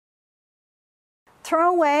throw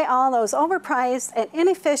away all those overpriced and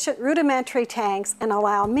inefficient rudimentary tanks and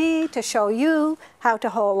allow me to show you how to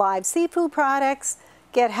hold live seafood products,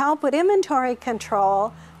 get help with inventory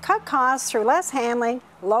control, cut costs through less handling,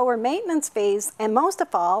 lower maintenance fees, and most of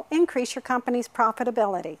all, increase your company's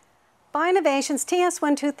profitability. Bionovations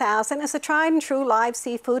TS1-2000 is a tried and true live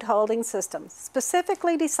seafood holding system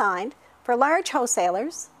specifically designed for large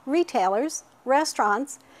wholesalers, retailers,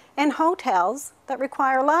 restaurants, and hotels that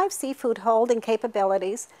require live seafood holding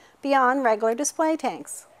capabilities beyond regular display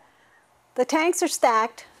tanks. The tanks are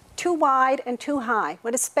stacked too wide and too high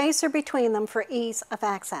with a spacer between them for ease of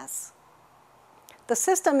access. The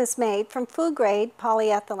system is made from food-grade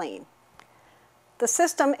polyethylene. The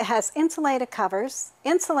system has insulated covers,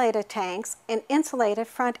 insulated tanks, and insulated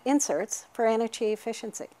front inserts for energy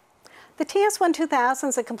efficiency. The TS1-2000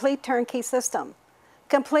 is a complete turnkey system,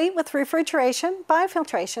 complete with refrigeration,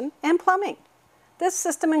 biofiltration, and plumbing. This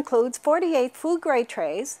system includes 48 food-grade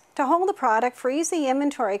trays to hold the product for easy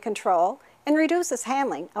inventory control and reduces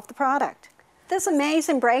handling of the product. This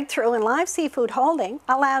amazing breakthrough in live seafood holding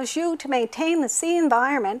allows you to maintain the sea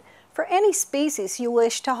environment for any species you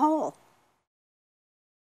wish to hold.